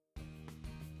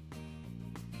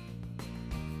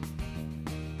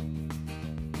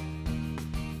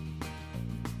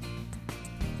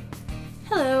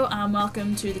Hello and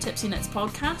welcome to the Tipsy Knits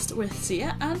podcast with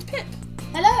Sia and Pip.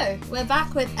 Hello, we're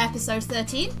back with episode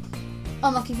 13.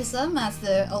 Unlucky for some, as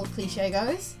the old cliche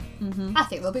goes. I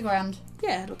think we'll be grand.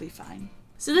 Yeah, it'll be fine.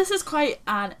 So this is quite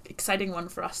an exciting one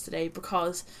for us today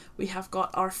because we have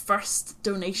got our first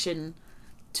donation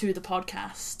to the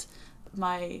podcast.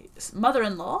 My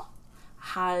mother-in-law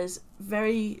has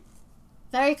very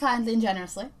kindly and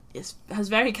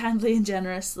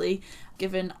generously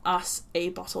given us a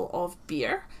bottle of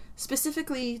beer,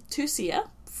 specifically to Sia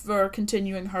for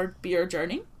continuing her beer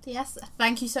journey. Yes,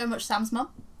 thank you so much, Sam's mum.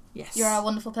 Yes. You're a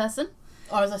wonderful person.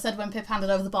 Or as I said when Pip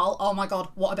handed over the bottle, oh my god,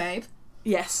 what a babe.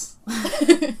 Yes.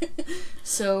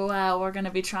 So we're going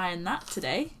to be trying that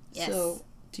today. Yes. So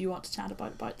do you want to chat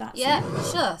about that? Yeah,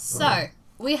 sure. So,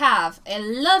 we have a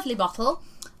lovely bottle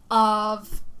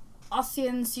of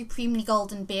Ossian Supremely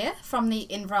Golden beer from the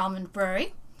Inveralmond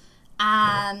Brewery.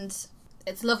 And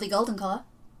it's a lovely golden colour.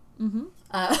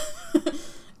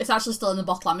 It's actually still in the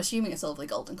bottle. I'm assuming it's a lovely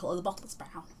golden colour. The bottle's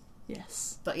brown.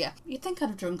 Yes. But yeah, you'd think I'd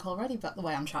have drunk already, but the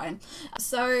way I'm trying.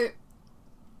 So,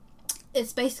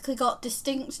 it's basically got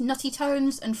distinct nutty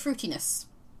tones and fruitiness.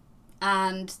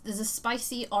 And there's a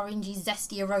spicy, orangey,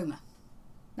 zesty aroma.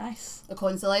 Nice.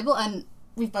 According to the label, and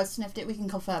we've both sniffed it, we can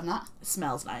confirm that. It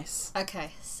smells nice.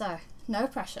 Okay, so, no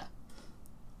pressure.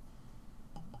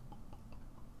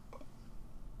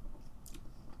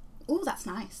 Ooh, that's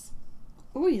nice.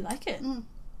 Ooh, you like it? Mm.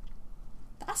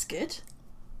 That's good.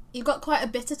 You've got quite a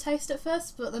bitter taste at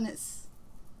first, but then it's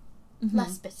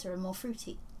less bitter and more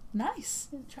fruity. Nice.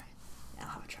 Try. Yeah, I'll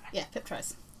have a try. Yeah, Pip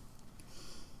tries.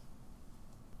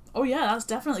 Oh yeah, that's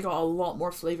definitely got a lot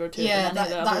more flavour to it Yeah, than any of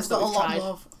the that others has got that a we've lot tried.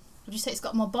 more. Would you say it's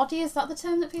got more body? Is that the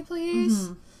term that people use?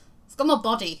 It's got more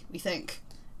body, we think.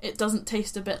 It doesn't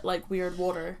taste a bit like weird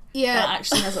water. Yeah. That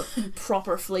actually has a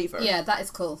proper flavour. Yeah, that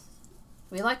is cool.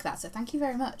 We like that, so thank you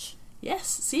very much. Yes.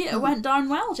 See, it went down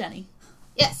well, Jenny.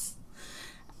 Yes.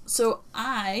 So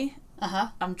I Uh-huh.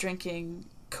 am drinking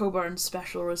Coburn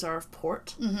Special Reserve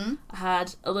Port. Mm-hmm. I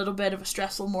had a little bit of a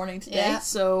stressful morning today, Yeah.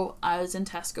 so I was in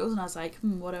Tesco's and I was like,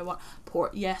 what do I want?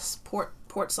 Port, yes, port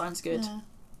sounds good. Yeah.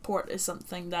 Port is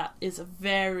something that is a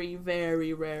very,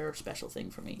 very rare special thing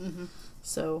for me.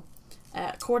 So,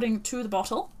 according to the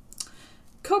bottle,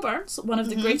 Coburn's, one of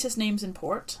the greatest names in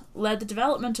port, led the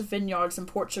development of vineyards in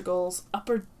Portugal's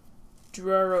Upper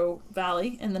Douro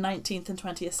Valley in the 19th and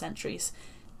 20th centuries.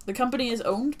 The company is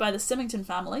owned by the Symington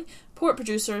family, port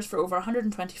producers for over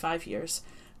 125 years.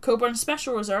 Coburn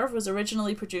Special Reserve was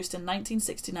originally produced in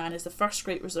 1969 as the first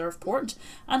Great Reserve port,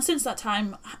 and since that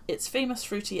time, its famous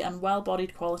fruity and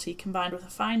well-bodied quality combined with a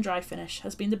fine dry finish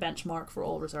has been the benchmark for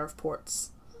all reserve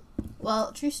ports.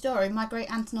 Well, true story, my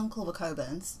great-aunt and uncle were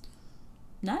Coburns.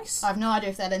 Nice. I have no idea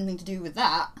if they had anything to do with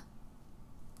that.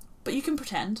 But you can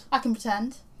pretend. I can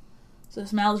pretend. So it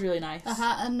smells really nice.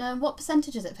 And what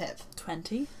percentage is it, Pip?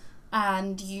 20.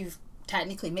 And you've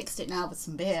technically mixed it now with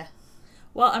some beer.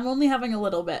 Well, I'm only having a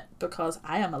little bit because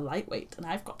I am a lightweight and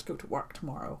I've got to go to work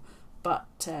tomorrow. But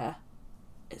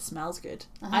it smells good.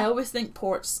 I always think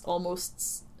ports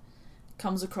almost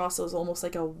comes across as almost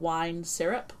like a wine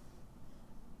syrup.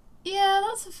 Yeah,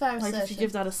 that's a fair assertion. Like if you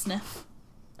give that a sniff.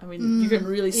 I mean, you can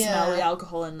really smell yeah. the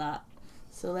alcohol in that.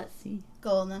 So let's see.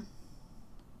 Go on then.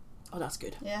 Oh, that's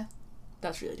good. Yeah.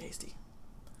 That's really tasty.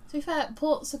 To be fair,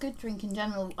 port's a good drink in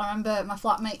general. I remember my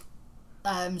flatmate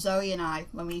Zoe and I,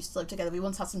 when we used to live together, we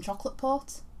once had some chocolate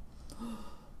port.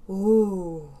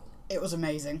 Ooh. It was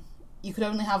amazing. You could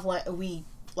only have like a wee,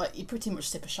 like you'd pretty much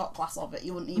sip a shot glass of it.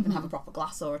 You wouldn't even have a proper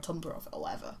glass or a tumbler of it or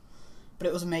whatever. But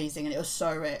it was amazing and it was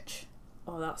so rich.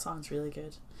 Oh, that sounds really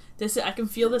good. I can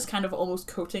feel this kind of almost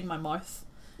coating my mouth.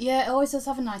 Yeah, it always does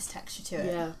have a nice texture to it.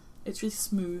 Yeah, it's really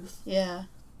smooth. Yeah.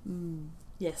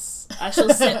 Yes, I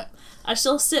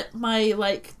shall sip my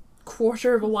like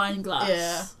quarter of a wine glass.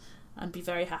 Yeah. And be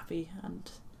very happy. And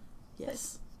yes,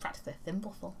 It's practically a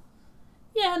thimbleful.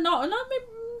 yeah, not maybe,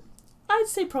 I'd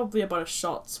say probably about a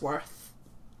shot's worth.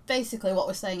 Basically, what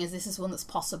we're saying is this is one that's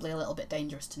possibly a little bit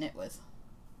dangerous to knit with.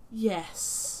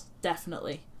 Yes,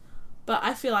 definitely. But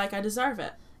I feel like I deserve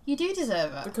it You do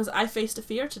deserve it. because I faced a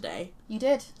fear today. You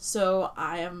did. So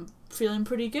I am feeling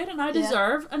pretty good and I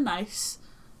deserve a nice,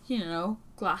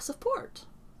 glass of port.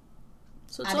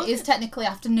 So it's And all it is good. technically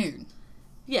afternoon.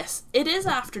 Yes, it is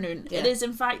afternoon. Yeah. It is,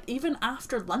 in fact, even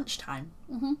after lunchtime.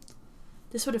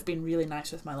 This would have been really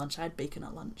nice with my lunch. I had bacon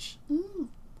at lunch.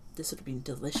 This would have been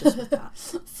delicious with that.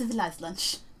 Civilised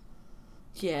lunch.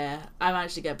 Yeah, I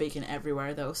managed to get bacon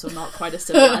everywhere, though, so not quite as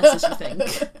civilised as you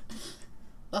think.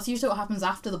 That's usually what happens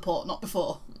after the port, not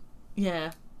before.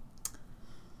 Yeah.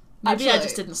 Maybe I Actually-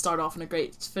 just didn't start off in a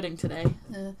great footing today.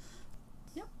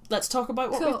 Yep. Let's talk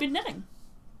about what Cool. we've been knitting.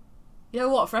 You know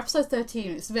what? For episode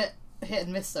 13, it's a bit hit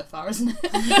and miss so far, isn't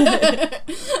it?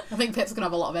 I think Pip's going to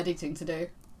have a lot of editing to do.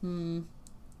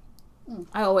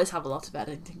 I always have a lot of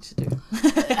editing to do.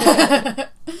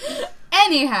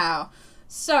 Anyhow,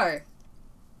 so,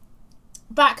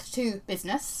 back to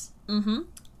business.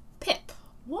 Pip,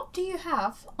 what do you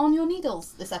have on your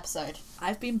needles this episode?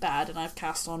 I've been bad and I've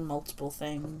cast on multiple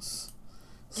things.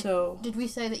 So Did we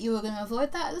say that you were going to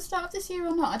avoid that at the start of this year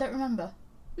or not? I don't remember.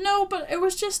 no, but it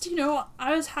was just,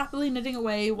 I was happily knitting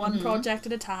away one project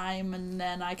at a time, and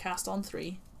then I cast on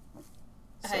 3.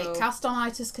 Hey, So-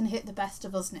 cast-on-itis can hit the best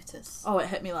of us knitters. Oh, it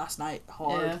hit me last night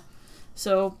hard. Yeah.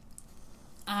 So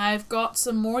I've got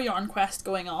some more Yarn Quest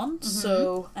going on.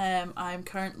 So I'm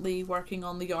currently working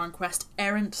on the Yarn Quest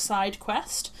Errant side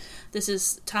quest. This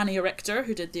is Tania Richter,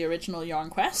 who did the original Yarn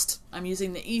Quest. I'm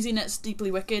using the Easy Knits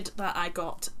Deeply Wicked that I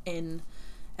got in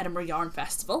Edinburgh Yarn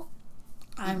Festival.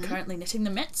 I'm currently knitting the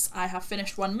mitts. I have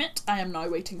finished one mitt. I am now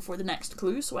waiting for the next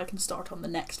clue so I can start on the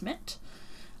next mitt.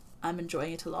 I'm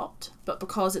enjoying it a lot, but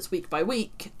because it's week by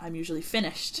week, I'm usually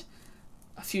finished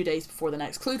a few days before the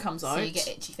next clue comes out. So you get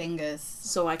itchy fingers.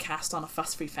 So I cast on a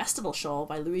Fuss Free Festival shawl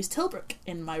by Louise Tilbrook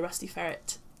in my Rusty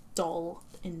Ferret doll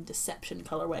in Deception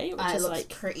colourway, which It is looks like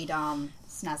pretty damn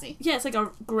snazzy. yeah, it's like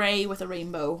a grey with a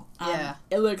rainbow. Yeah.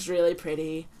 It looks really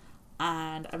pretty,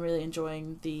 and I'm really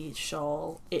enjoying the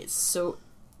shawl. It's so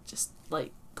just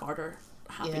like garter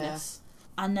happiness.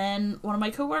 And then one of my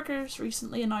co-workers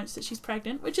recently announced that she's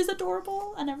pregnant, which is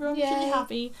adorable, and everyone's really Yay.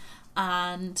 happy.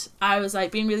 And I was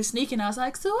like being really sneaky, and I was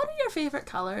like, so what are your favourite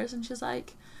colours? And she's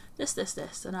like,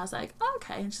 this. And I was like, oh,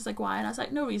 okay. And she's like, why? And I was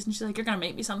like, no reason. She's like, you're going to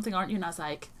make me something, aren't you? And I was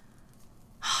like,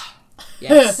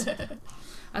 yes.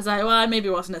 I was like, well, I maybe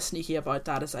wasn't as sneaky about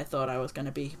that as I thought I was going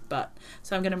to be. But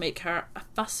so I'm going to make her a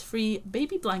fuss-free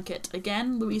baby blanket.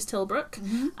 Again, Louise Tilbrook.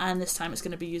 And this time it's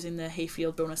going to be using the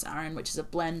Hayfield Bonus Iron, which is a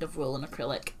blend of wool and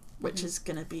acrylic, which is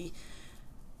going to be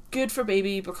good for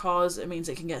baby because it means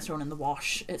it can get thrown in the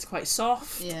wash. It's quite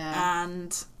soft. Yeah.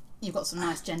 And You've got some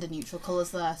nice gender-neutral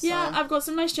colours there. So. yeah, I've got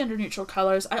some nice gender-neutral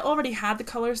colours. I already had the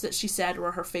colours that she said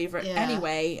were her favourite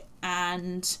anyway,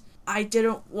 and I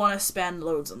didn't want to spend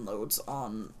loads and loads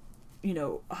on,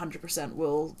 100%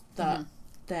 wool that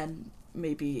then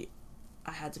maybe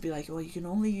I had to be like, well, you can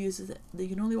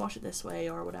only wash it this way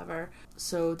or whatever.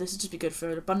 So this would just be good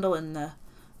for the bundle in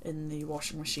the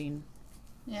washing machine.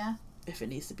 Yeah. If it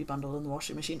needs to be bundled in the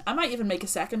washing machine. I might even make a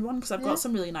second one because I've got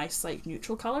some really nice like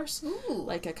neutral colours. Ooh.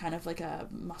 Like a kind of like a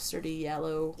mustardy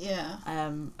yellow. Yeah.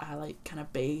 I like kind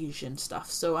of beige and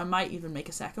stuff. So I might even make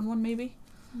a second one maybe.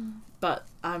 But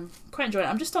I'm quite enjoying it.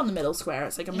 I'm just on the middle square.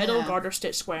 It's like a middle garter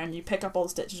stitch square, and you pick up all the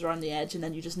stitches around the edge and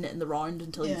then you just knit in the round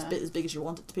until it's as big as you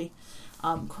want it to be. So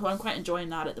I'm quite enjoying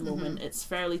that at the moment. It's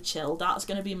fairly chill. That's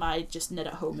going to be my just knit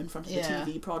at home in front of the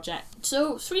TV project.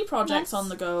 So 3 projects on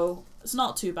the go. It's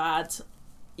not too bad.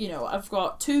 I've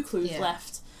got 2 clues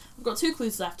left. I've got 2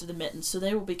 clues left of the mittens, so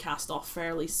they will be cast off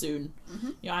fairly soon.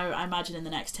 I imagine in the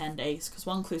next 10 days, because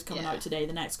one clue's coming out today,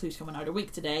 the next clue's coming out a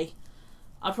week today.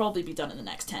 I'll probably be done in the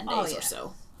next 10 days or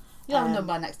so. You'll have them done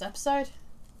by next episode.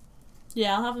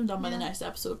 Yeah, I'll have them done by the next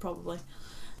episode probably.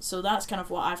 So that's kind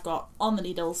of what I've got on the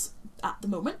needles at the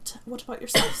moment. What about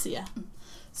yourself, Sia?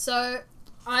 So,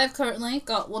 I've currently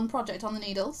got 1 project on the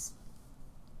needles.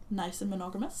 Nice and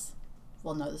monogamous.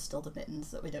 Well, no, there's still the mittens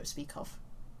that we don't speak of.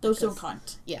 Those don't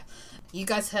count. Yeah. You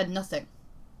guys heard nothing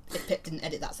if Pip didn't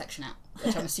edit that section out,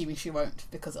 which I'm assuming she won't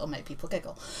because it'll make people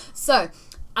giggle. So,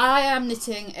 I am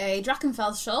knitting a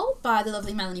Drachenfels shawl by the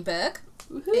lovely Melanie Berg.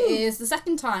 Woohoo. It is the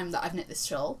second time that I've knit this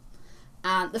shawl.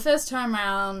 And the first time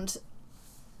round,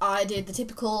 I did the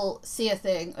typical Sia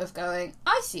thing of going,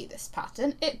 I see this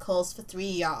pattern, it calls for 3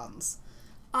 yarns.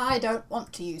 I don't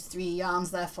want to use 3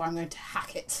 yarns, therefore I'm going to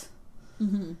hack it.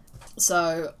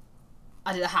 So,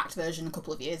 I did a hacked version a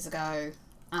couple of years ago,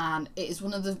 and it is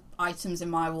one of the items in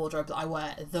my wardrobe that I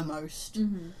wear the most.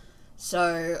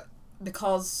 So,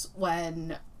 because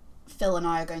when Phil and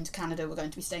I are going to Canada, we're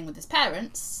going to be staying with his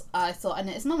parents, I thought I'd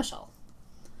knit his mama shawl.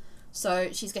 So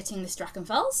she's getting this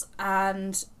Drachenfels,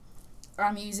 and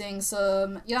I'm using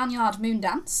some Yarn Yard Moon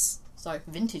Dance, so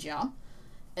vintage yarn,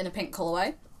 in a pink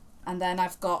colourway. And then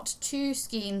I've got 2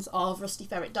 skeins of Rusty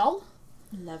Ferret Doll.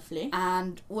 Lovely.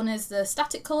 And one is the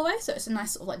static colourway, so it's a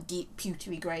nice sort of like deep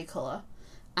pewtery grey colour.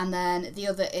 And then the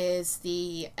other is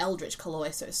the Eldritch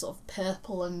colourway, so it's sort of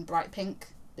purple and bright pink.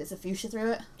 Bits of fuchsia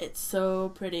through it. It's so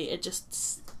pretty. It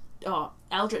just...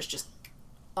 Eldritch just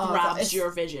grabs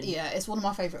your vision. Yeah, it's one of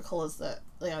my favourite colours that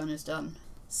Leona's done.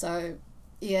 So,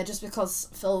 yeah, just because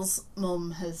Phil's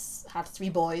mum has had 3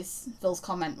 boys, Phil's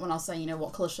comment when I was saying,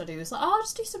 what colour should I do, was like, I'll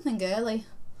just do something girly.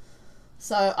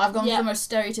 So I've gone Yeah. for the most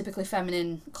stereotypically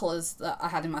feminine colours that I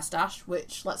had in my stash,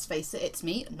 which, let's face it, it's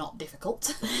me, not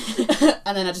difficult.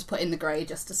 And then I just put in the grey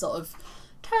just to sort of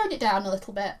tone it down a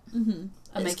little bit and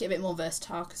make it a bit more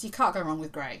versatile, because you can't go wrong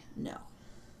with grey. No.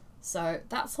 So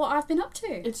that's what I've been up to.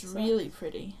 It's really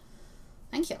pretty.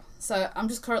 Thank you. So I'm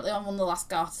just currently on one of the last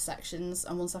garter sections,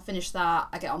 and once I finish that,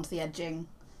 I get onto the edging.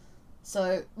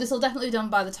 So this will definitely be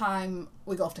done by the time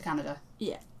we go off to Canada.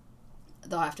 Yeah.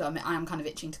 Though I have to admit, I am kind of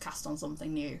itching to cast on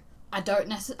something new. I don't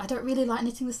really like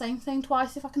knitting the same thing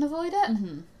twice if I can avoid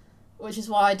it. Which is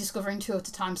why discovering 2 at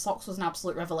a time socks was an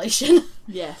absolute revelation.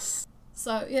 Yes.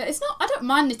 So yeah, it's not. I don't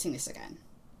mind knitting this again,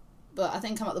 but I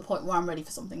think I'm at the point where I'm ready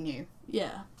for something new.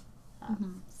 Yeah.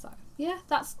 So yeah,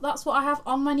 that's what I have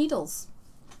on my needles.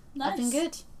 Nice. I've been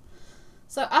good.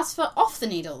 So as for off the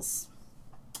needles,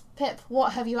 Pip,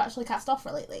 what have you actually cast off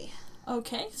for lately?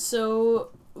 Okay, so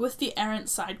with the errant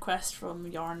side quest from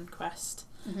Yarn Quest,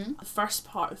 the first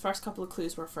couple of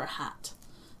clues were for a hat.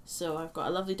 So I've got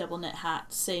a lovely double knit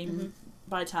hat, same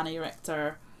by Tana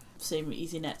Richter, same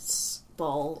Easy Knits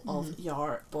balls of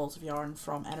yarn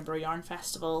from Edinburgh Yarn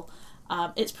Festival.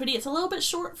 It's pretty. It's a little bit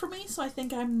short for me, so I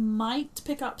think I might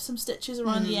pick up some stitches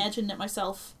around the edge and knit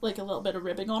myself like a little bit of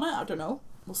ribbing on it. I don't know.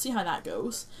 We'll see how that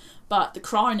goes. But the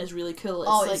crown is really cool.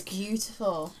 It's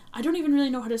beautiful. I don't even really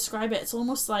know how to describe it. It's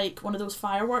almost like one of those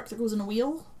fireworks that goes in a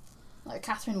wheel. Like a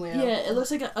Catherine wheel. Yeah, it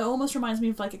looks like it almost reminds me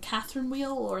of like a Catherine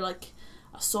wheel or like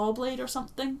a saw blade or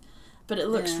something. But it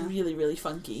looks really, really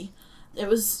funky. It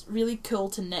was really cool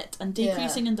to knit, and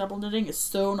decreasing and double knitting is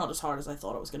so not as hard as I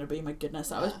thought it was going to be. My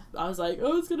goodness, I was like,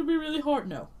 oh, it's going to be really hard.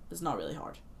 No, it's not really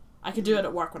hard. I could do it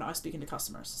at work when I was speaking to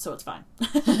customers, so it's fine.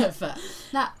 Fair.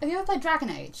 Now, have you ever played Dragon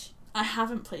Age? I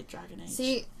haven't played Dragon Age.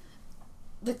 See,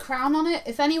 the crown on it,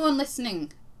 if anyone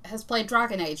listening has played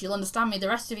Dragon Age, you'll understand me. The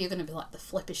rest of you are going to be like, the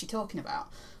flip is she talking about?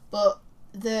 But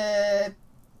there's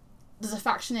a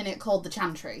faction in it called the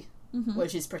Chantry,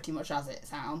 which is pretty much as it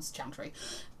sounds, Chantry.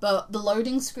 But the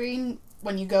loading screen,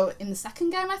 when you go in the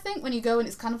second game, I think, when you go and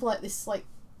it's kind of like this like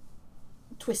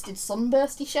twisted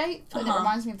sunbursty shape, and it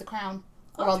reminds me of the crown.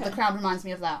 Or rather, the crown reminds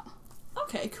me of that.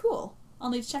 Okay, cool. I'll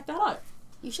need to check that out.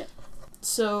 You should.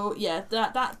 So yeah,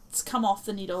 that's come off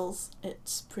the needles.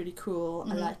 It's pretty cool.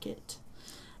 I like it.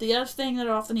 The other thing that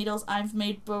are off the needles, I've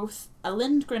made both a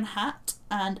Lindgren hat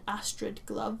and Astrid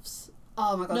gloves.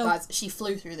 Oh my god, guys, she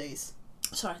flew through these.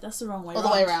 Sorry, that's the wrong way All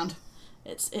around. the way around.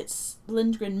 It's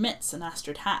Lindgren mitts and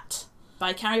Astrid hat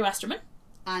by Carrie Westerman.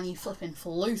 And you flipping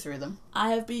flew through them.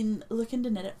 I have been looking to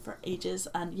knit it for ages,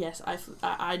 and yes,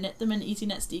 I knit them in Easy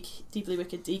Knits Deeply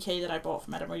Wicked DK that I bought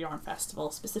from Edinburgh Yarn Festival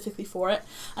specifically for it.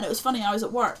 And it was funny, I was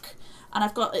at work, and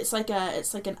I've got it's like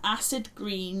an acid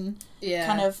green,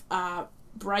 kind of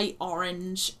bright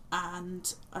orange,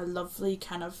 and a lovely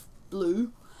kind of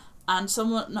blue. And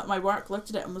someone at my work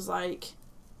looked at it and was like,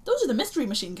 "Those are the Mystery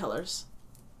Machine colours.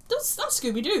 That's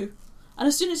Scooby Doo." And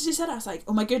as soon as she said it, I was like,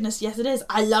 oh my goodness, yes it is.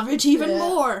 I love it even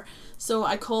more. So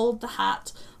I called the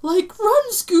hat, like,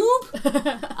 run,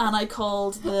 Scoob! And I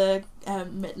called the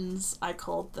mittens, I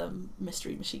called them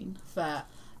Mystery Machine. Fair.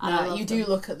 No, you do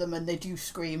look at them and they do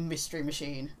scream Mystery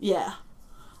Machine. Yeah.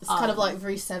 It's kind of like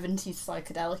very 70s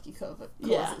psychedelic cover.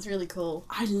 Yeah. It's really cool.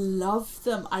 I love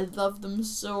them. I love them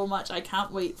so much. I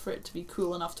can't wait for it to be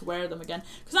cool enough to wear them again.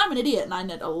 Because I'm an idiot and I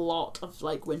knit a lot of,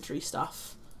 like, wintry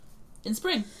stuff in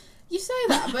spring. You say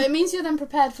that, but it means you're then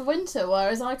prepared for winter,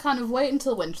 whereas I kind of wait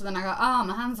until winter, then I go,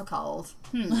 my hands are cold.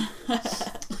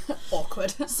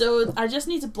 Awkward. So I just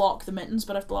need to block the mittens,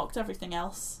 but I've blocked everything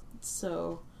else.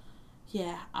 So,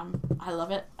 yeah, I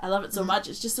love it. I love it so much.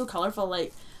 It's just so colourful.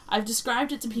 Like, I've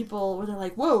described it to people where they're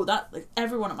like, whoa, that, like,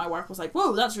 everyone at my work was like,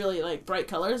 whoa, that's really, like, bright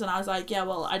colours. And I was like, yeah,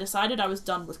 well, I decided I was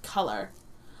done with colour,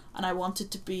 and I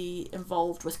wanted to be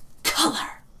involved with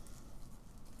colour.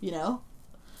 You know?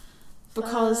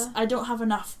 Because I don't have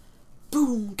enough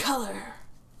boom colour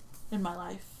in my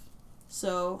life.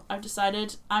 So I've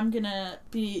decided I'm gonna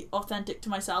be authentic to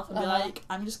myself and be like,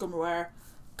 I'm just gonna wear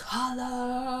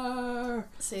colour.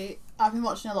 See, I've been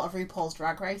watching a lot of RuPaul's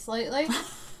Drag Race lately.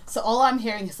 So all I'm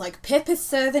hearing is like, Pip is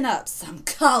serving up some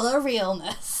colour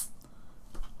realness.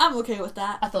 I'm okay with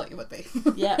that. I thought you would be.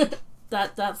 Yeah,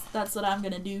 that's what I'm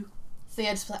gonna do. So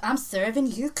yeah, just like, I'm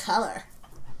serving you colour.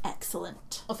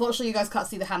 Excellent. Unfortunately, you guys can't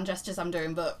see the hand gestures I'm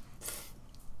doing, but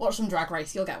watch some Drag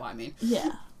Race, you'll get what I mean.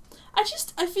 Yeah.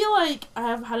 I feel like I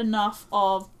have had enough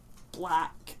of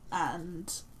black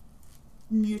and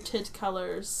muted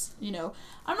colours, you know.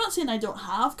 I'm not saying I don't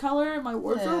have colour in my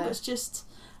wardrobe, it's just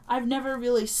I've never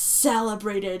really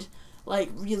celebrated, like,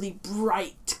 really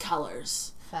bright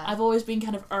colours. Fair. I've always been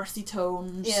kind of earthy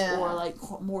tones or, like,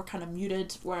 more kind of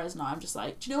muted, whereas now I'm just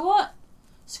like, do you know what?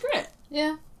 Screw it.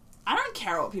 Yeah. I don't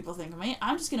care what people think of me.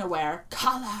 I'm just going to wear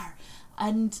colour.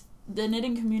 And the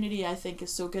knitting community, I think,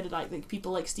 is so good at like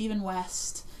people like Stephen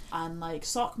West and like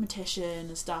Sockmatician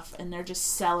and stuff, and they're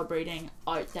just celebrating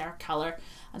out their colour.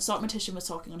 And Sockmatician was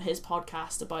talking on his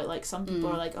podcast about like some people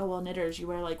are like, oh well, knitters, you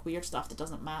wear like weird stuff that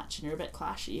doesn't match and you're a bit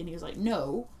clashy, and he was like,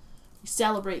 no, we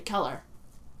celebrate colour.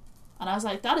 And I was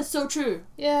like, that is so true.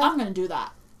 Yeah. I'm going to do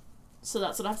that. So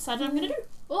that's what I've decided I'm going to do.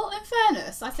 Well, in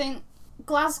fairness, I think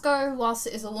Glasgow, whilst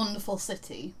it is a wonderful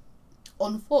city,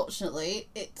 unfortunately,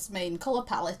 its main colour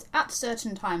palette at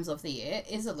certain times of the year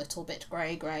is a little bit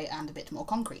grey, and a bit more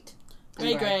concrete.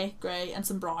 Grey, and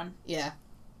some brown. Yeah.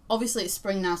 Obviously, it's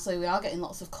spring now, so we are getting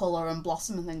lots of colour and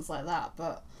blossom and things like that,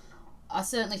 but I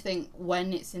certainly think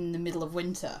when it's in the middle of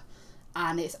winter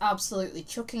and it's absolutely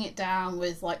chucking it down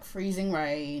with, like, freezing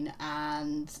rain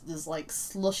and there's, like,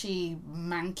 slushy,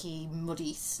 manky,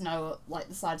 muddy snow at, like,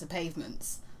 the sides of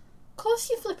pavements, of course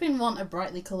you flipping want a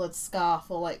brightly coloured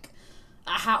scarf or, like,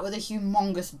 a hat with a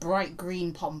humongous bright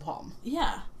green pom-pom.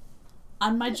 Yeah.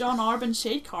 And my John Arbon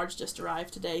shade cards just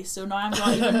arrived today, so now I've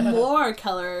got even more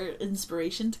colour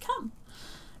inspiration to come.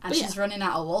 And she's running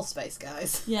out of wall space,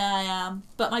 guys. Yeah, I am.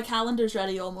 But my calendar's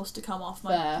ready almost to come off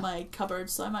my cupboard,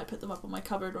 so I might put them up on my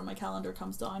cupboard when my calendar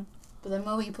comes down. But then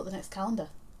where will you put the next calendar?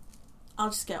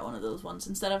 I'll just get one of those ones.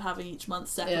 Instead of having each month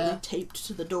separately taped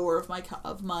to the door of my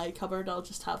cupboard, I'll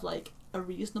just have like a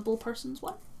reasonable person's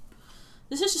one.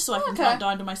 This is just so I can count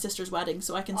down to my sister's wedding,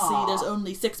 so I can see there's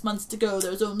only 6 months to go,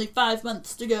 there's only 5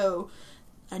 months to go.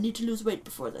 I need to lose weight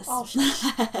before this. Oh,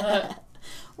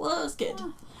 well, it was good.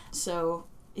 So,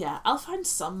 yeah, I'll find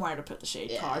somewhere to put the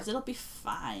shade cards. It'll be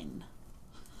fine.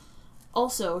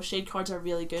 Also, shade cards are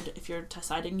really good if you're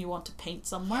deciding you want to paint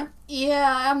somewhere.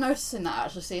 Yeah, I am noticing that,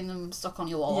 actually, seeing them stuck on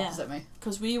your wall opposite me.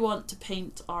 Because we want to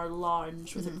paint our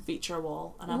lounge with a feature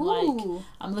wall, and I'm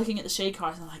I'm looking at the shade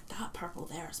cards and I'm like, that purple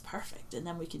there is perfect, and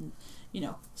then we can,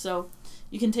 so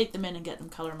you can take them in and get them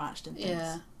colour matched and things.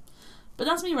 Yeah. But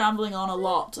that's me rambling on a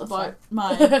lot about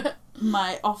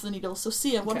my off the needle. So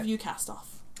Sia, what have you cast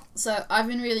off? So I've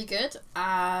been really good,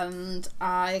 and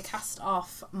I cast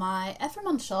off my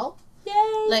Evermond shawl.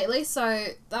 Yay! Lately, so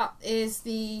that is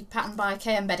the pattern by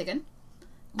K.M. Bedigan,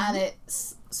 and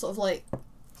it's sort of like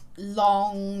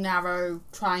long, narrow,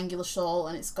 triangular shawl,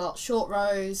 and it's got short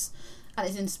rows, and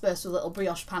it's interspersed with little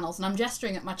brioche panels, and I'm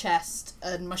gesturing at my chest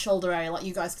and my shoulder area like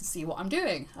you guys can see what I'm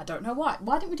doing. I don't know why.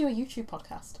 Why didn't we do a YouTube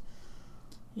podcast?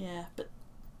 Yeah, but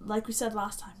like we said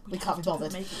last time, we can't be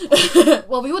bothered.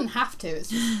 Well, we wouldn't have to.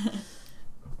 It's just...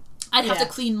 I'd have to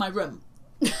clean my room.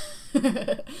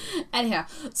 Anyhow,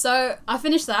 so I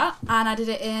finished that and I did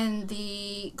it in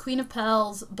the Queen of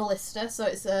Pearls Ballista, so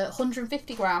it's a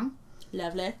 150 gram,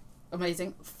 lovely,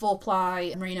 amazing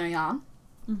 4-ply merino yarn,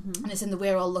 and it's in the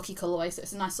We're All Lucky colourway, so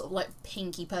it's a nice sort of like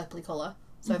pinky purpley colour,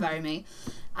 so very me.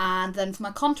 And then for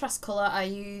my contrast colour I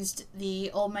used the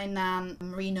Old Main Nan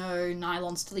merino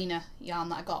nylon stellina yarn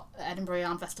that I got at Edinburgh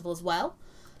Yarn Festival as well,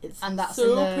 and that's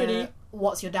so in the pretty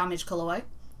What's Your Damage colourway,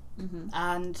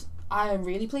 and I am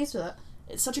really pleased with it.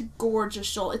 It's such a gorgeous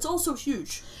shawl. It's also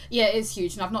huge. Yeah, it is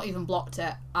huge, and I've not even blocked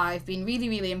it. I've been really,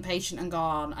 really impatient and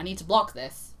gone, I need to block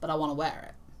this, but I want to wear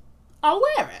it. I'll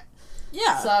wear it.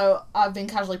 Yeah. So I've been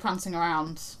casually prancing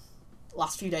around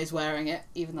last few days wearing it,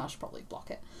 even though I should probably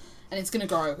block it. And it's going to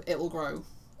grow. It will grow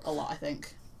a lot, I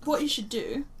think. What you should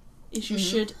do is you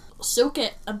should soak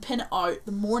it and pin it out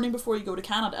the morning before you go to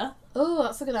Canada. Oh,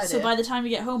 that's a good idea. So by the time you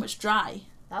get home, it's dry.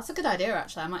 That's a good idea,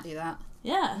 actually. I might do that.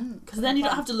 Yeah, because then you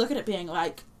don't have to look at it being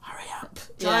like, hurry up,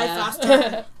 dry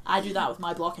faster. I do that with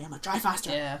my blocking. I'm like, dry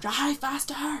faster, dry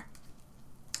faster.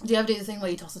 Do you ever do the thing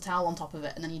where you toss a towel on top of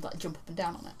it and then you like jump up and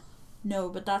down on it? No,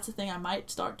 but that's the thing I might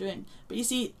start doing. But you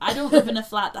see, I don't live in a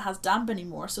flat that has damp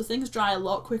anymore, so things dry a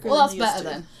lot quicker than they used to. Well, that's better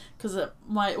then. Because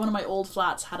one of my old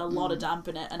flats had a lot of damp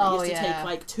in it, and it used to take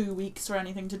like 2 weeks for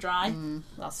anything to dry.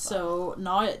 So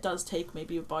now it does take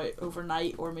maybe about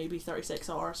overnight or maybe 36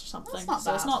 hours or something.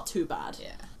 So it's not too bad.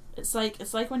 Yeah. It's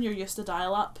like when you're used to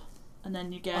dial-up, and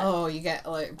then you get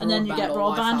like broadband, and then you get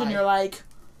broadband, Wi-Fi. and you're like,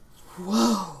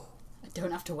 whoa.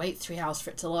 Don't have to wait 3 hours for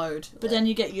it to load. But then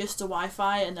you get used to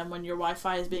Wi-Fi, and then when your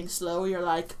Wi-Fi is being slow, you're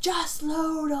like, just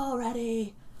load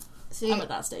already. See, I'm at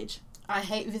that stage. I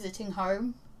hate visiting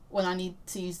home when I need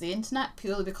to use the internet,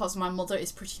 purely because my mother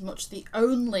is pretty much the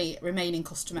only remaining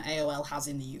customer AOL has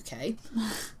in the UK.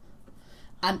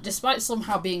 And despite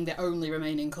somehow being the only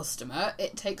remaining customer,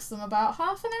 it takes them about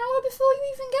half an hour before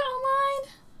you even get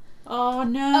online. Oh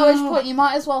no. At which point you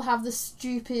might as well have the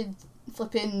stupid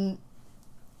flipping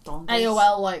dongles.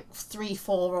 AOL like 3,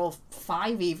 4 or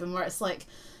 5 even, where it's like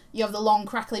you have the long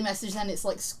crackly message, then it's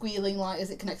like squealing like as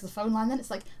it connects to the phone line, then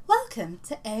it's like, welcome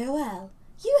to AOL,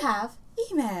 you have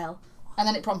email, and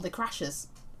then it promptly crashes.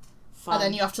 Fun. And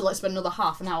then you have to like spend another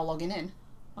half an hour logging in.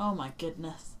 Oh my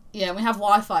goodness. Yeah, we have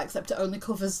Wi-Fi, except it only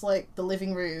covers like the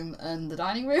living room and the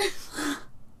dining room.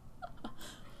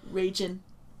 Raging.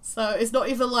 So it's not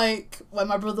even like when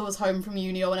my brother was home from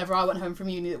uni or whenever I went home from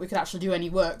uni that we could actually do any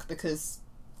work because,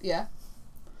 yeah.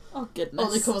 Oh goodness.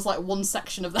 Only covers like one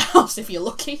section of the house if you're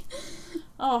lucky.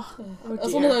 Oh It's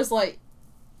dear. one of those like,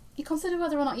 you consider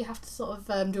whether or not you have to sort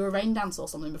of do a rain dance or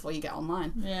something before you get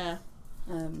online. Yeah.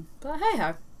 But hey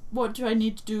ho. What do I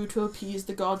need to do to appease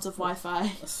the gods of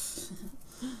Wi-Fi?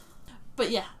 But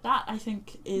yeah, that I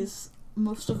think is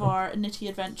most of our Nitty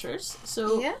adventures.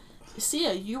 So, Yeah.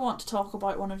 Sia, you want to talk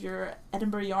about one of your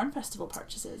Edinburgh Yarn Festival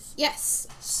purchases? Yes.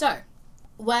 So,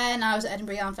 when I was at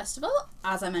Edinburgh Yarn Festival,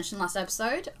 as I mentioned last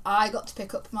episode, I got to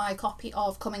pick up my copy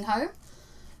of Coming Home,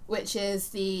 which is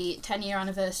the 10-year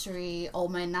anniversary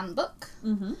Old Maid Nan book.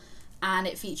 Mm-hmm. And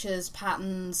it features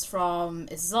patterns from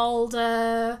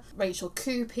Isolde, Rachel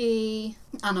Coopy,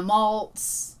 Anna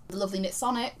Maltz, the lovely Knit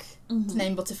Sonic, to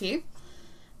name but a few.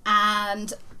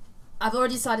 And I've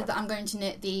already decided that I'm going to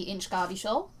knit the Inchgarvey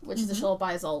shawl, which is a shawl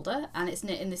by Isolde, and it's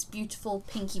knit in this beautiful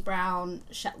pinky brown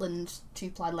Shetland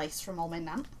 2-ply lace from Old Maid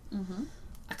Nan. Mm-hmm.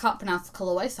 I can't pronounce the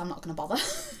colourway, so I'm not going to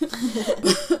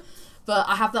bother. But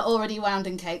I have that already wound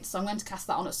and caked, so I'm going to cast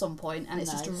that on at some point, and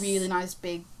it's just a really nice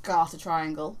big garter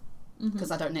triangle,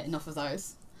 because I don't knit enough of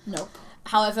those. Nope.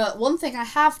 However, one thing I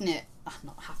have knit,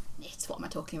 what am I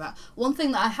talking about? One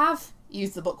thing that I have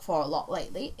used the book for a lot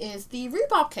lately is the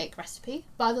rhubarb cake recipe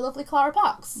by the lovely Clara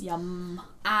Parks. Yum.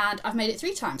 And I've made it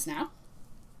 3 times now.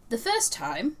 The first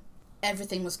time,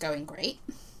 everything was going great.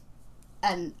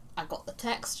 And I got the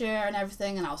texture and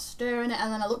everything, and I was stirring it,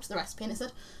 and then I looked at the recipe and it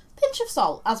said, pinch of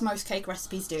salt, as most cake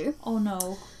recipes do. Oh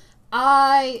no.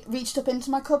 I reached up into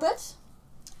my cupboard,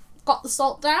 got the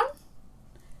salt down,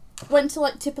 went to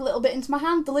like tip a little bit into my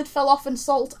hand, the lid fell off and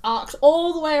salt arced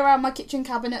all the way around my kitchen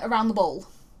cabinet around the bowl.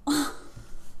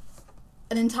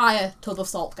 An entire tub of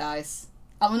salt, guys.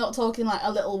 And we're not talking like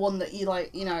a little one that you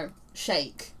like, you know,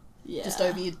 shake just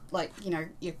over your, like, you know,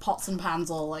 your pots and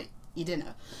pans or like your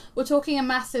dinner. We're talking a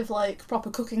massive like proper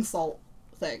cooking salt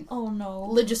thing. Oh no.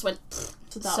 Lid just went.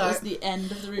 So that was the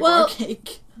end of the rhubarb Well,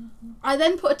 cake. I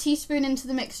then put a teaspoon into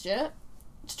the mixture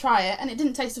to try it, and it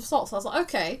didn't taste of salt, so I was like,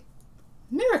 okay,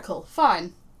 miracle,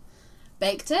 fine.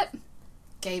 Baked it,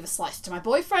 gave a slice to my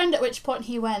boyfriend, at which point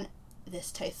he went,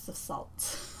 this tastes of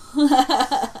salt.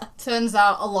 Turns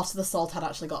out a lot of the salt had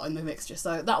actually got in the mixture,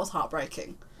 so that was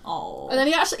heartbreaking. Oh. And then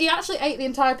he actually ate the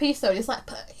entire piece though, and he's like,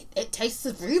 but it tastes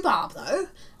of rhubarb though,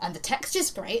 and the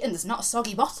texture's great, and there's not a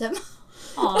soggy bottom.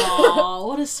 Aw,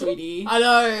 what a sweetie. I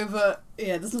know, but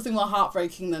yeah, there's nothing more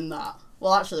heartbreaking than that.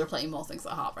 Well, actually, there are plenty more things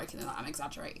that are heartbreaking than that. I'm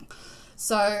exaggerating.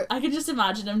 So I can just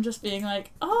imagine him just being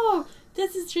like, oh,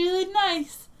 this is really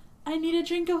nice. I need a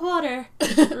drink of water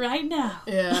right now.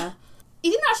 yeah, he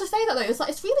didn't actually say that though. He was like,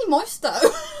 it's really moist though.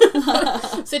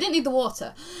 So he didn't need the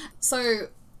water. So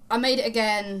I made it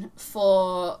again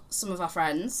for some of our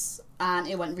friends, and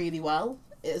it went really well.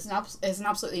 It's an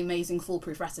absolutely amazing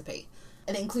foolproof recipe.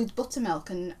 And it includes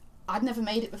buttermilk, and I'd never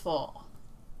made it before.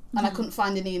 And I couldn't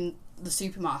find any in the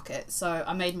supermarket, so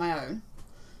I made my own.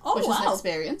 Oh, which wow. is an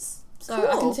experience. So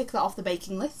I Cool. can tick that off the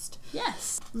baking list.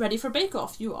 Yes. Ready for Bake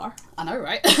Off, you are. I know,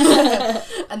 right?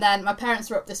 And then my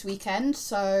parents were up this weekend,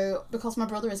 so because my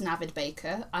brother is an avid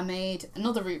baker, I made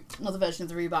another version of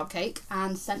the rhubarb cake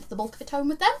and sent the bulk of it home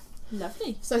with them.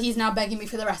 Lovely. So he's now begging me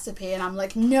for the recipe, and I'm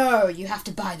like, no, you have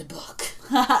to buy the book.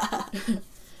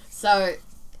 So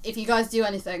if you guys do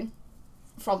anything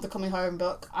from the Coming Home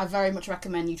book, I very much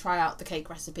recommend you try out the cake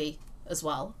recipe as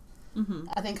well. Mm-hmm.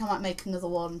 I think I might make another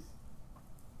one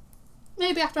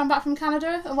maybe after I'm back from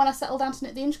Canada and when I settle down to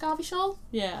knit the Inchgarvey shawl.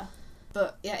 Yeah.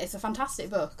 But yeah, it's a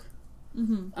fantastic book.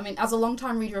 Mm-hmm. I mean, as a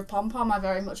long-time reader of Pom Pom, I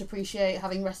very much appreciate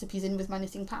having recipes in with my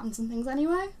knitting patterns and things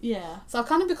anyway. Yeah. So I've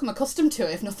kind of become accustomed to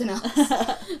it, if nothing else.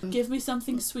 Give me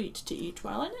something sweet to eat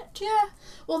while I knit. Yeah.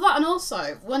 Well, that, and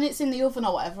also, when it's in the oven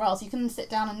or whatever else, you can sit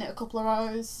down and knit a couple of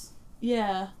rows.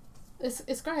 Yeah.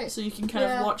 It's great. So you can kind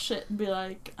of watch it and be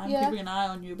like, I'm keeping an eye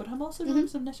on you, but I'm also doing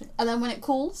some knitting. And then when it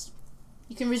cools,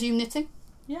 you can resume knitting.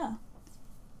 Yeah.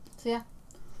 So yeah.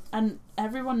 And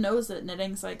everyone knows that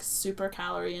knitting's like super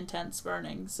calorie intense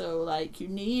burning, so like you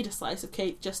need a slice of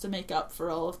cake just to make up for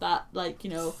all of that, like, you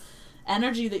know,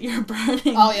 energy that you're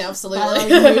burning. Oh yeah, absolutely.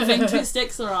 By, like, moving 2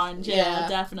 sticks around. Yeah, Yeah.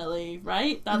 definitely.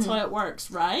 Right? That's how it works,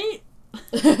 right?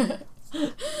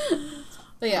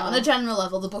 But yeah, on a general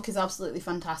level, the book is absolutely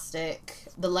fantastic.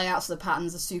 The layouts of the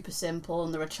patterns are super simple,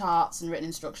 and there are charts and written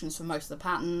instructions for most of the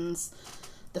patterns.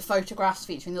 The photographs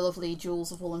featuring the lovely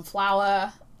jewels of wool and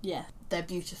flower, Yeah. they're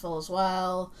beautiful as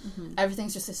well. Mm-hmm.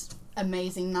 Everything's just this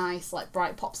amazing, nice, like,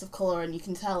 bright pops of colour, and you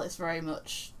can tell it's very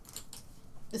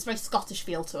Scottish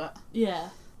feel to it. Yeah.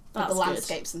 With That's the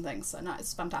landscapes and things, so no,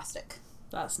 it's fantastic.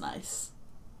 That's nice.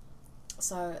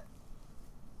 So,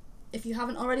 if you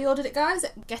haven't already ordered it, guys,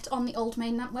 get on the Old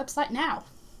Maiden Ant website now.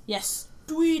 Yes.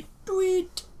 Do it. Do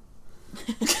it.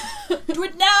 Do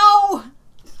it now!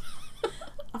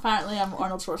 Apparently I'm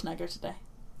Arnold Schwarzenegger today.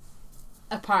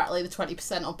 Apparently the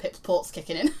 20% on Pip's port's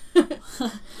kicking in.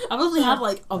 I've only had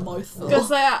like a mouthful.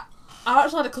 Because I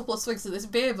actually had a couple of swigs of this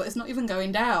beer, but it's not even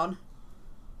going down.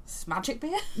 It's magic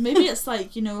beer? Maybe it's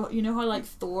like, you know how like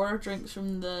Thor drinks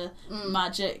from the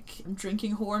magic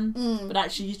drinking horn, but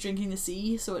actually he's drinking the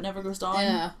sea, so it never goes down.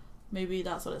 Yeah. Maybe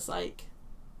that's what it's like.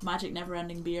 Magic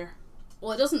never-ending beer.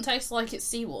 Well, it doesn't taste like it's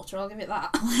seawater, I'll give it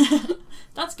that.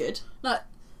 That's good. No,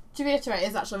 to reiterate,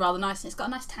 it's actually rather nice, and it's got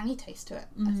a nice tangy taste to it,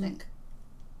 I think.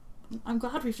 I'm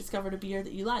glad we've discovered a beer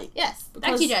that you like. Yes,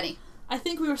 thank you, Jenny. I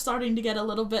think we were starting to get a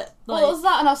little bit like... Well, it was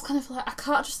that, and I was kind of like, I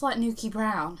can't just like Nuki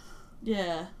Brown.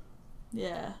 Yeah.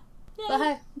 Yeah. But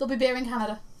hey, there'll be beer in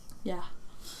Canada. Yeah.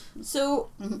 So,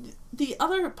 the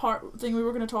other thing we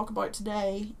were going to talk about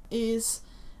today is...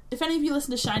 If any of you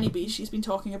listen to Shiny Bee, she's been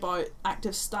talking about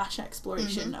active stash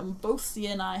exploration, and both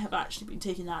Sia and I have actually been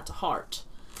taking that to heart.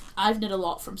 I've knit a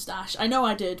lot from stash. I know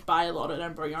I did buy a lot at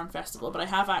Edinburgh Yarn Festival, but I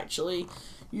have actually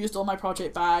used all my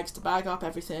project bags to bag up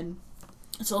everything.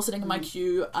 It's all sitting in my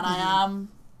queue, and I am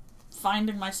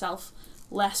finding myself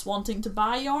less wanting to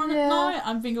buy yarn now.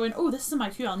 I've been going, oh, this is in my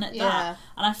queue, I'll knit that.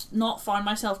 And I've not found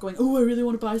myself going, oh, I really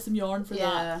want to buy some yarn for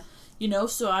that. You know,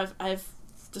 so I've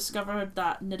discovered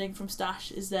that knitting from stash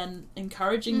is then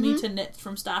encouraging me to knit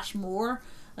from stash more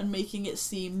and making it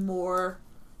seem more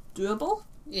doable.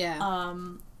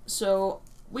 So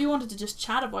we wanted to just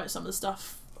chat about some of the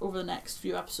stuff over the next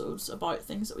few episodes about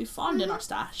things that we found in our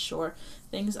stash or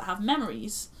things that have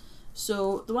memories.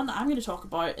 So the one that I'm going to talk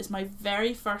about is my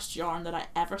very first yarn that I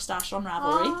ever stashed on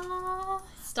Ravelry.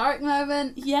 Stark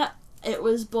moment. Yeah, it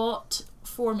was bought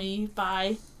for me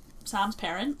by Sam's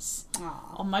parents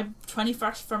on my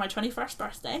 21st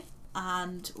birthday,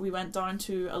 and we went down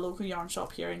to a local yarn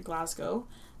shop here in Glasgow,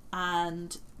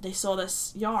 and they saw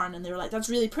this yarn and they were like, that's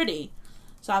really pretty.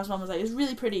 Sam's mum was like, it's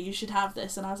really pretty, you should have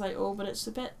this. And I was like, oh, but it's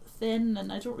a bit thin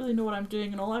and I don't really know what I'm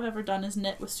doing, and all I've ever done is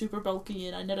knit with super bulky,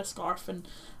 and I knit a scarf and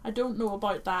I don't know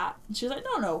about that. And she was like,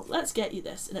 no, let's get you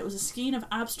this. And it was a skein of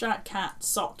Abstract Cat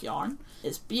sock yarn.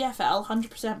 It's BFL,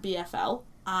 100% BFL,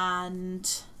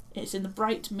 and it's in the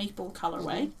bright maple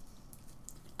colourway.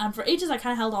 And for ages I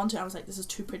kind of held on to it. I was like, this is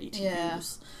too pretty to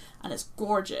use. And it's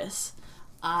gorgeous.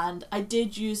 And I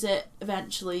did use it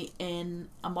eventually in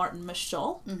a Martin Mish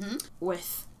shawl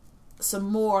with some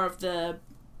more of the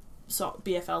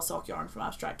BFL sock yarn from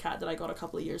Abstract Cat that I got a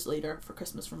couple of years later for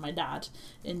Christmas from my dad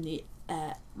in the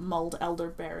mulled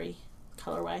elderberry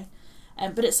colourway.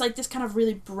 But it's like this kind of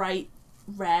really bright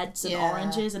reds and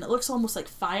oranges, and it looks almost like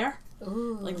fire.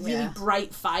 Ooh, like really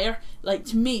bright fire. Like,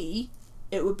 to me,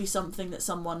 it would be something that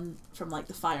someone from like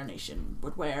the Fire Nation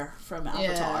would wear from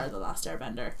Avatar, The Last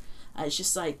Airbender. It's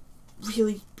just like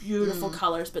really beautiful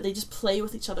colours, but they just play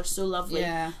with each other so lovely.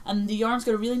 And the yarn's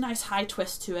got a really nice high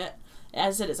twist to it.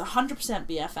 As I said, it's 100%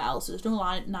 BFL, so there's no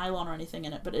nylon or anything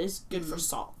in it, but it is good for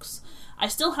socks. I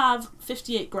still have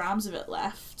 58 grams of it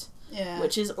left,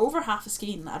 which is over half a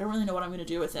skein. I don't really know what I'm going to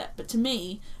do with it, but to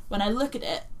me, when I look at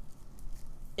it,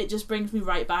 it just brings me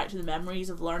right back to the memories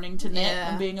of learning to knit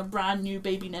and being a brand new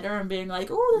baby knitter and being like,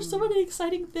 oh, there's so many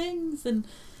exciting things. And,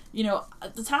 you know,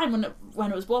 at the time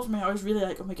when it was bought for me, I was really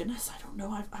like, oh my goodness, I don't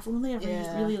know, I've only ever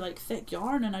used really like thick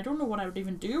yarn, and I don't know what I would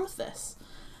even do with this.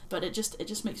 But it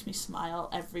just makes me smile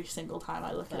every single time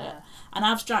I look at it. And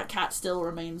Abstract Cat still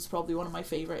remains probably one of my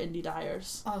favourite indie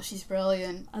dyers. Oh, she's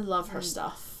brilliant. I love her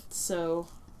stuff. So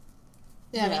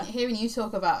I mean, hearing you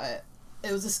talk about it,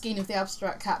 it was a skein of the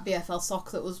Abstract Cat BFL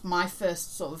sock that was my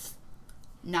first sort of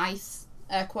nice,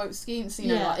 air quote, skein. So, you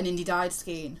know, like an indie dyed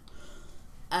skein.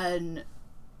 And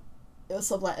it was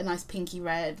sort of like a nice pinky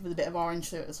red with a bit of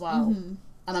orange to it as well. And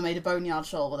I made a boneyard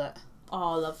shawl with it.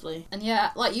 Oh, lovely. And yeah,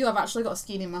 like you, I've actually got a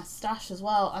skein in my stash as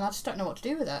well, and I just don't know what to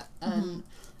do with it.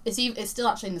 It's still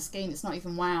actually in the skein, it's not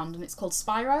even wound, and it's called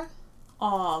Spyro.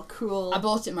 Oh, cool. I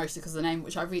bought it mostly because of the name,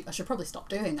 which I should probably stop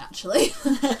doing, actually.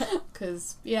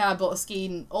 Because, I bought a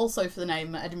skein also for the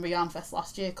name at Edinburgh Yarn Fest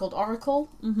last year called Oracle.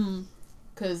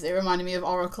 Because because it reminded me of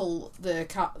Oracle, the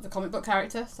comic book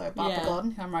character, so Barbara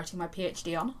Gordon, who I'm writing my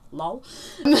PhD on. Lol.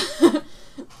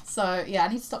 So, yeah, I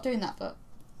need to stop doing that, but...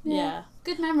 Yeah.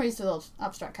 Good memories with old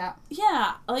Abstract Cat.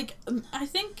 Yeah, like, I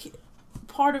think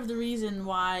part of the reason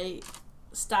why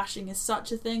stashing is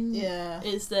such a thing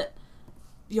is that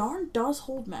yarn does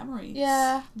hold memories.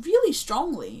 Yeah. Really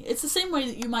strongly. It's the same way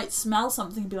that you might smell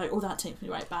something and be like, oh, that takes me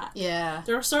right back. Yeah.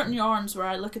 There are certain yarns where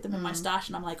I look at them in my stash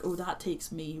and I'm like, oh, that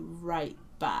takes me right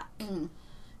back.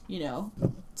 You know?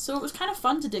 So it was kind of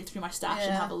fun to dig through my stash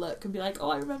and have a look and be like, oh,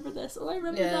 I remember this, oh, I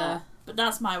remember that. But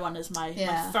that's my one, is my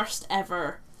first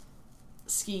ever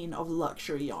skein of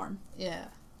luxury yarn. Yeah.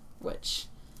 Which,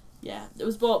 it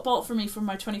was bought for me for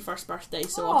my 21st birthday,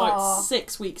 so about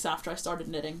 6 weeks after I started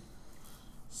knitting.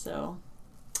 So,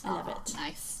 I love it.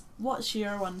 Nice. What's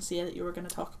your one, Sia, that you were going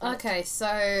to talk about? Okay,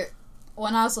 so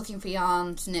when I was looking for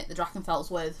yarn to knit the Drachenfels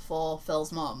with for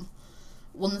Phil's mum,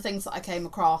 one of the things that I came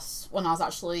across when I was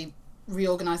actually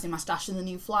reorganising my stash in the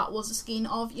new flat was a skein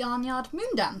of Yarn Yard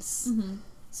Moondance.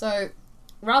 So,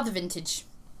 rather vintage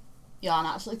yarn,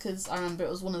 actually, because I remember it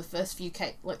was one of the first few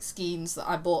skeins that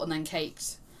I bought and then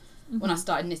caked when I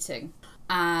started knitting.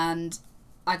 And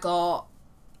I bought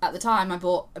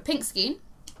a pink skein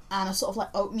and a sort of like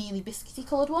oatmeal-y biscuity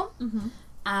coloured one.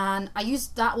 And I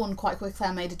used that one quite quickly.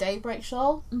 I made a daybreak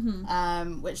shawl,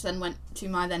 which then went to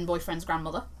my then boyfriend's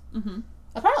grandmother.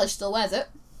 Apparently she still wears it,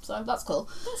 so that's cool.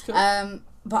 That's cool.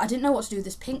 But I didn't know what to do with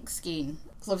this pink skein,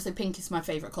 because obviously pink is my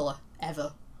favourite colour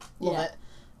ever. Love it.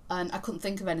 And I couldn't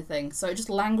think of anything, so it just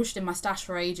languished in my stash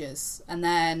for ages. And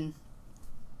then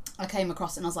I came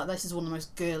across it and I was like, this is one of the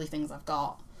most girly things I've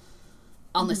got.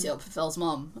 I'll knit it up for Phil's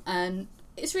mum. And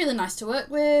it's really nice to work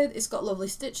with. It's got lovely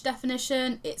stitch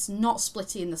definition. It's not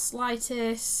splitty in the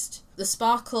slightest. The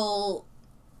sparkle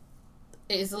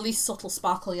is the least subtle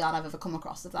sparkle yarn I've ever come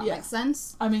across, if that makes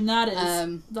sense. I mean,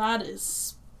 that is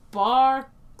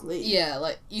sparkly. Yeah,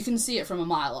 like, you can see it from a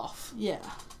mile off. Yeah.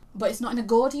 But it's not in a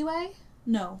gaudy way.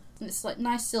 No. And it's like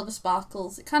nice silver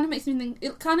sparkles. It kind of makes me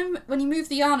think, when you move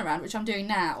the yarn around, which I'm doing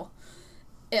now,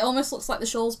 it almost looks like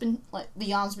the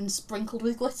yarn's been sprinkled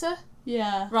with glitter.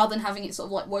 Yeah. Rather than having it sort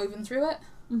of like woven through it.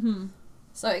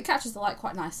 So it catches the light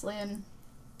quite nicely, and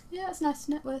yeah, it's nice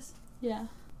to knit with. Yeah.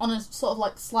 On a sort of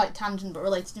like slight tangent but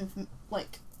related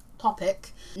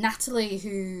topic, Natalie,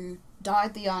 who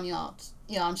dyed the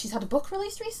yarn, she's had a book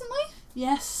released recently.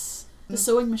 Yes. The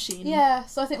Sewing Machine. Yeah,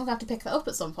 so I think we'll have to pick that up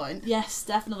at some point. Yes,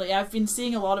 definitely. I've been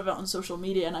seeing a lot of it on social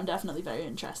media and I'm definitely very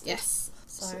interested. Yes.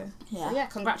 So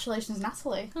congratulations,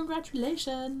 Natalie.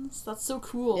 Congratulations. That's so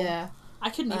cool. Yeah. I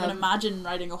couldn't even imagine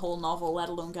writing a whole novel, let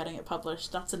alone getting it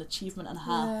published. That's an achievement and a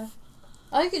half. Yeah.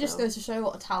 I think it just goes to show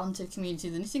what a talented community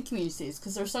the knitting community is,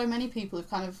 because there are so many people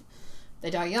who they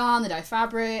dye yarn, they dye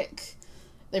fabric,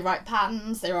 they write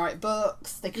patterns, they write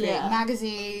books, they create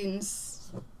magazines.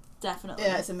 Definitely.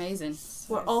 Yeah, it's amazing.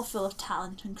 We're all full of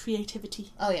talent and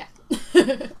creativity. Oh, yeah.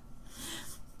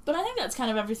 But I think that's kind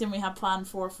of everything we have planned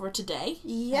for today.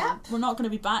 Yep. We're not going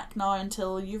to be back now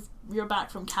until you're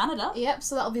back from Canada. Yep,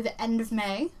 so that'll be the end of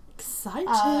May.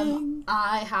 Exciting.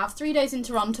 I have 3 days in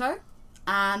Toronto,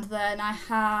 and then I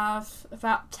have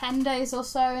about 10 days or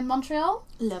so in Montreal.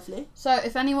 Lovely. So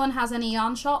if anyone has any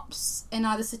yarn shops in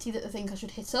either city that they think I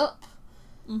should hit up,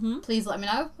 please let me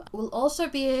know. We'll also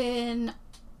be in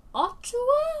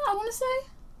Ottawa, I want to say.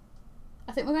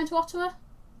 I think we're going to Ottawa.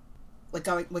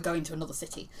 We're going to another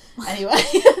city. Anyway,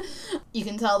 you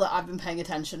can tell that I've been paying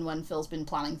attention when Phil's been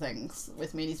planning things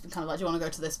with me, and he's been kind of like, do you want to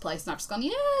go to this place? And I've just gone,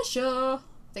 yeah, sure.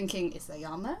 Thinking, is there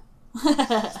yarn there?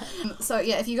 So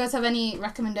yeah, if you guys have any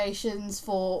recommendations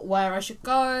for where I should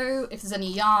go, if there's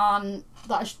any yarn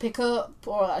that I should pick up,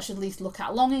 or that I should at least look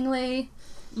at longingly,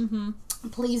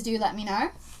 please do let me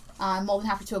know. I'm more than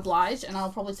happy to oblige, and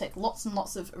I'll probably take lots and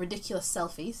lots of ridiculous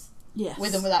selfies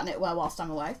with and without knitwear whilst I'm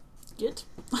away. Good.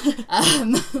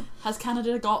 Has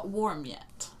Canada got warm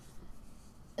yet?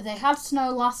 They had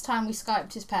snow last time we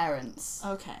Skyped his parents.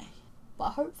 Okay.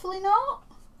 But hopefully not.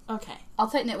 Okay. I'll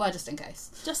take knitwear just in case.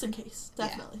 Just in case,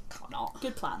 definitely. Yeah, can't not.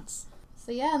 Good plans.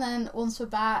 So yeah, and then once we're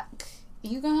back, are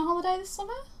you going on holiday this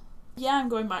summer? Yeah, I'm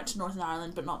going back to Northern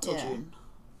Ireland, but not till June.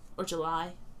 Or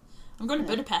July. I'm going to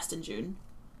Budapest in June,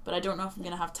 but I don't know if I'm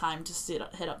going to have time to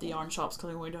hit up the yarn shops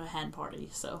because I'm going to a hen party,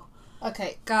 so...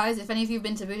 Okay, guys, if any of you have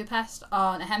been to Budapest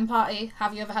on a hen party,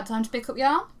 have you ever had time to pick up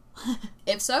yarn?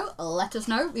 If so, let us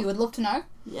know. We would love to know.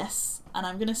 Yes, and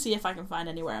I'm going to see if I can find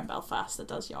anywhere in Belfast that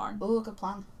does yarn. Oh, good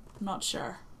plan. I'm not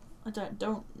sure. I don't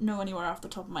know anywhere off the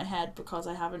top of my head because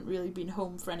I haven't really been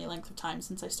home for any length of time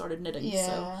since I started knitting,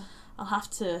 so I'll have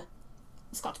to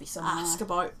it's got to be somewhere. Ask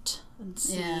about and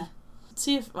see.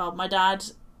 See if, well, my dad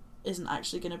isn't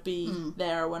actually going to be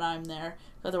there when I'm there.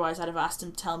 Otherwise, I'd have asked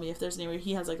him to tell me if there's anywhere.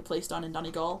 He has like a place down in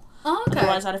Donegal. Oh, okay.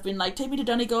 Otherwise, I'd have been like, take me to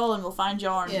Donegal and we'll find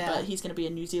yarn. Yeah. But he's going to be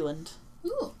in New Zealand.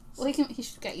 Ooh. Well, he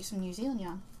should get you some New Zealand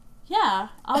yarn. Yeah,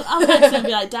 I'll text him and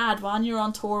be like, Dad, when you're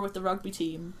on tour with the rugby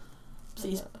team,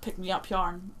 please pick me up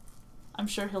yarn. I'm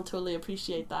sure he'll totally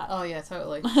appreciate that. Oh yeah,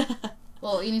 totally.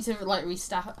 Well, you need to like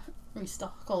restock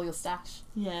all your stash.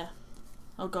 Yeah.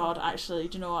 Oh God, actually,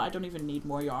 do you know what? I don't even need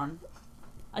more yarn.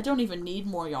 I don't even need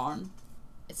more yarn.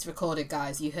 It's recorded,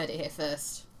 guys. You heard it here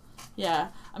first. Yeah,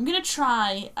 I'm gonna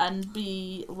try and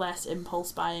be less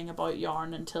impulse buying about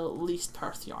yarn until at least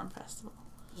Perth Yarn Festival.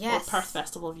 Yes. Or Perth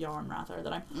Festival of Yarn, rather,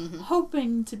 that I'm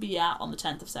hoping to be at on the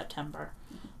 10th of September.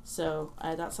 So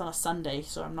that's on a Sunday,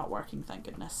 so I'm not working, thank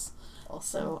goodness.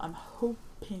 Awesome. So I'm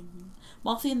hoping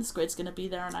Mothy and the Squid's going to be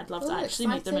there, and I'd love to actually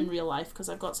meet them in real life because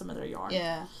I've got some of their yarn.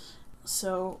 Yeah.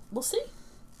 So we'll see.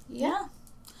 Yeah.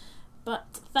 But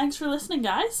thanks for listening,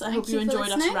 guys. I hope you enjoyed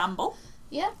us ramble.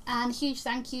 Yeah, and huge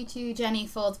thank you to Jenny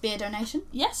for the beer donation.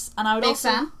 Yes, and I would Big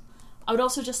fan. I would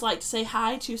also just like to say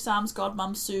hi to Sam's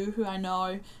godmum Sue, who I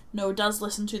know does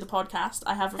listen to the podcast.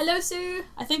 Hello, Sue.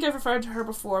 I think I've referred to her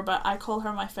before, but I call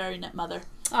her my fairy knit mother.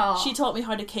 Oh. She taught me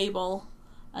how to cable,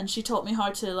 and she taught me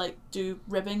how to like do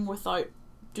ribbing without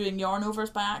doing yarn overs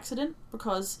by accident,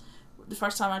 because the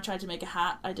first time I tried to make a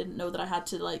hat, I didn't know that I had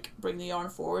to like bring the yarn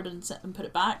forward and put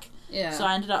it back. Yeah. So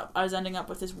I was ending up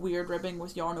with this weird ribbing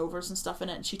with yarn overs and stuff in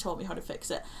it, and she taught me how to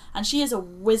fix it. And she is a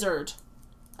wizard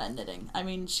at knitting. I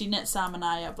mean, she knit Sam and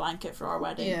I a blanket for our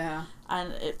wedding. Yeah.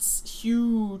 And it's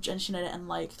huge, and she knit it in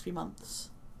like 3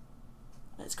 months.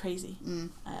 It's crazy.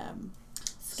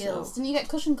 Skills. So, didn't you get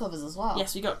cushion covers as well?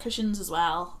 yes, we got cushions as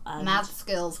well. And Mad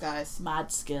skills, guys.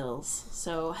 mad skills.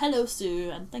 So hello,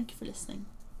 Sue, and thank you for listening.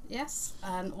 Yes.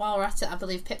 And while we're at it, I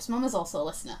believe Pip's mum is also a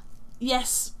listener.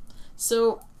 Yes.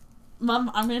 So,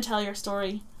 Mum, I'm going to tell your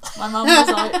story. My mum was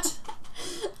out.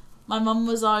 My mum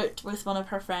was out with one of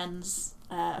her friends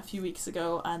a few weeks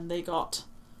ago, and they got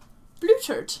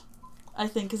blutered, I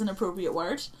think is an appropriate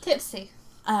word. Tipsy.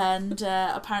 And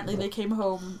apparently they came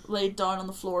home, laid down on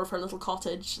the floor of her little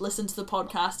cottage, listened to the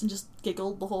podcast, and just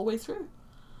giggled the whole way through.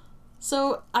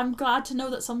 So I'm glad to know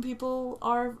that some people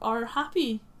are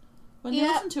happy when they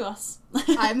listen to us.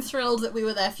 I'm thrilled that we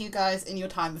were there for you guys in your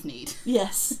time of need.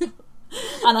 Yes.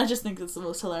 And I just think it's the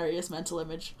most hilarious mental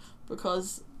image,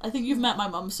 because I think you've met my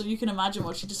mum, so you can imagine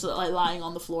what she just like lying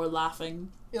on the floor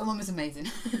laughing. Your mum is amazing.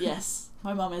 Yes,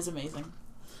 my mum is amazing.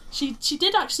 She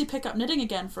did actually pick up knitting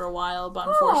again for a while, but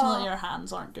unfortunately her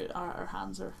hands aren't good. Her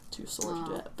hands are too sore to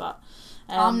do it. But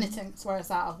arm knitting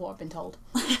swears out of what I've been told.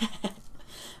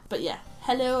 But yeah,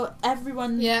 hello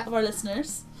everyone of our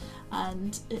listeners,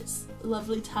 and it's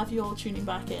lovely to have you all tuning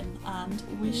back in, and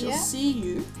we shall see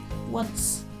you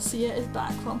once Sia is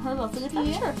back from her lovely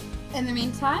adventure. In the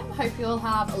meantime, hope you all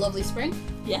have a lovely spring.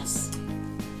 Yes.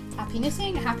 Happy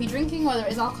knitting, happy drinking, whether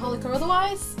it is alcoholic or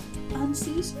otherwise. And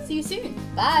see you soon. See you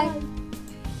soon. Bye.